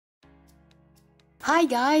Hi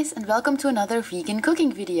guys, and welcome to another vegan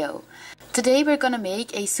cooking video. Today we're gonna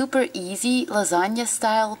make a super easy lasagna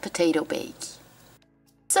style potato bake.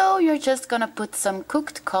 So you're just gonna put some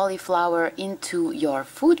cooked cauliflower into your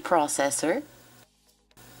food processor.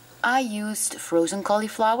 I used frozen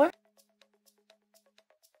cauliflower.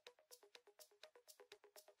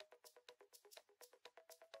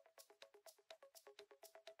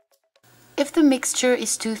 If the mixture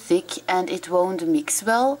is too thick and it won't mix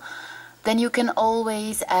well, then you can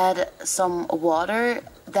always add some water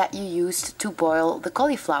that you used to boil the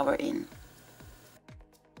cauliflower in.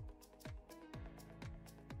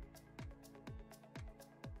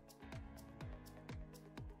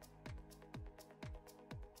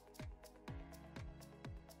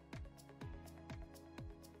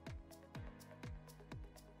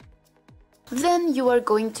 Then you are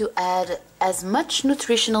going to add as much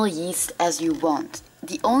nutritional yeast as you want.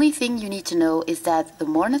 The only thing you need to know is that the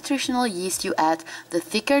more nutritional yeast you add, the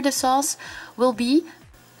thicker the sauce will be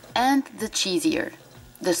and the cheesier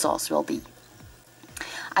the sauce will be.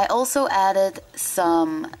 I also added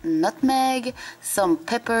some nutmeg, some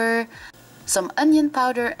pepper, some onion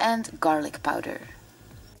powder and garlic powder.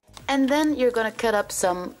 And then you're gonna cut up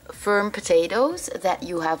some firm potatoes that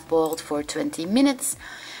you have boiled for 20 minutes.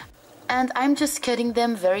 And I'm just cutting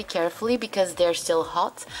them very carefully because they're still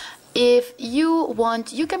hot. If you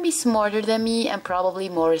want, you can be smarter than me and probably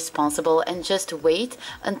more responsible and just wait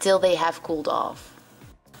until they have cooled off.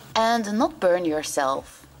 And not burn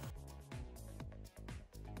yourself.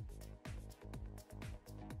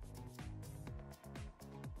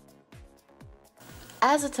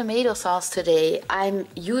 As a tomato sauce today, I'm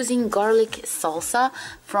using garlic salsa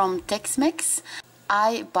from Tex-Mex.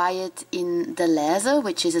 I buy it in the Lasagna,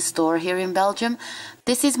 which is a store here in Belgium.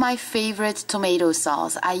 This is my favorite tomato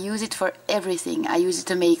sauce. I use it for everything. I use it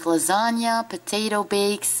to make lasagna, potato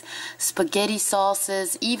bakes, spaghetti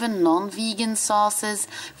sauces, even non-vegan sauces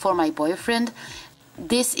for my boyfriend.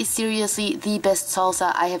 This is seriously the best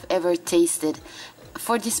salsa I have ever tasted.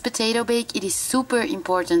 For this potato bake, it is super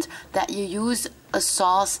important that you use a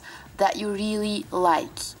sauce that you really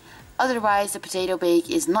like. Otherwise, the potato bake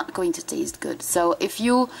is not going to taste good. So if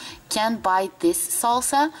you can buy this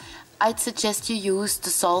salsa, I'd suggest you use the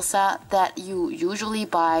salsa that you usually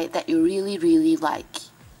buy that you really like.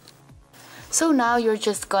 So now you're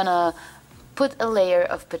just gonna put a layer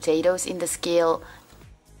of potatoes in the scale.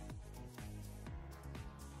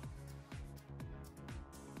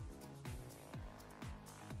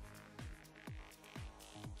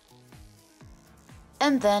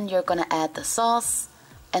 And then you're gonna add the sauce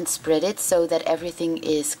and spread it so that everything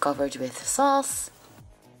is covered with sauce.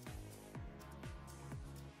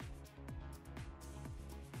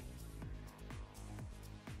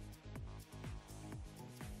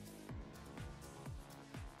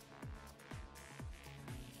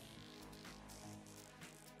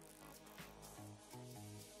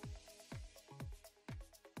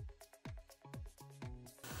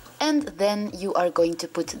 And then you are going to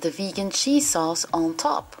put the vegan cheese sauce on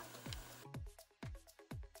top.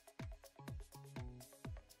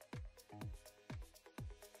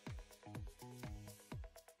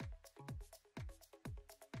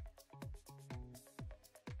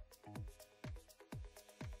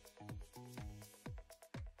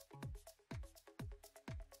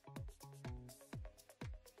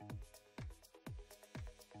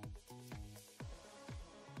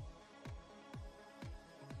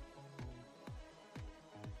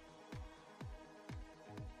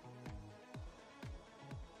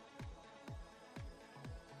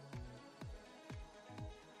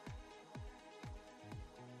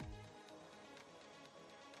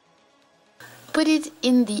 Put it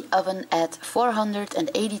in the oven at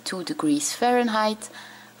 482 degrees Fahrenheit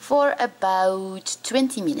for about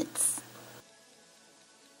 20 minutes.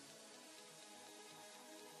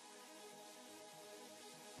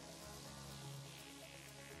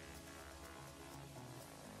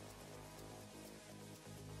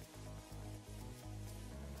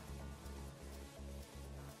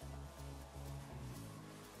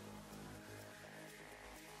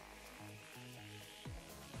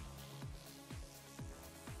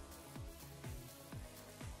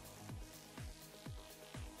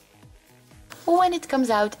 When it comes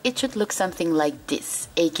out, it should look something like this,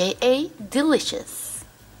 aka delicious.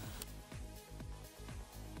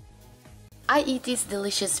 I eat this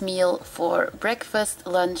delicious meal for breakfast,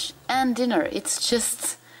 lunch and dinner. It's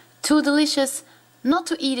just too delicious not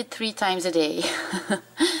to eat it 3 times a day.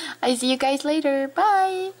 I see you guys later. Bye!